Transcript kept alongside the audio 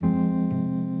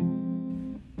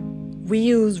We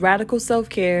use radical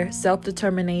self-care,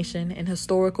 self-determination, and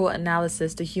historical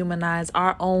analysis to humanize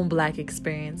our own Black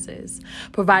experiences,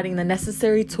 providing the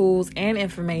necessary tools and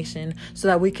information so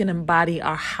that we can embody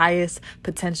our highest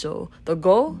potential. The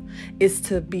goal is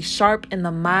to be sharp in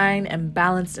the mind and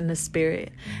balanced in the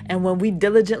spirit. And when we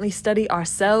diligently study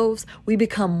ourselves, we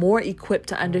become more equipped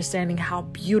to understanding how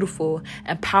beautiful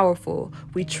and powerful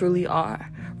we truly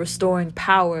are, restoring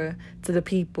power to the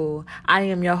people. I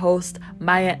am your host,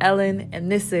 Maya Ellen,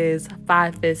 and this is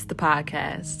Five Fists, the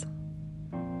podcast.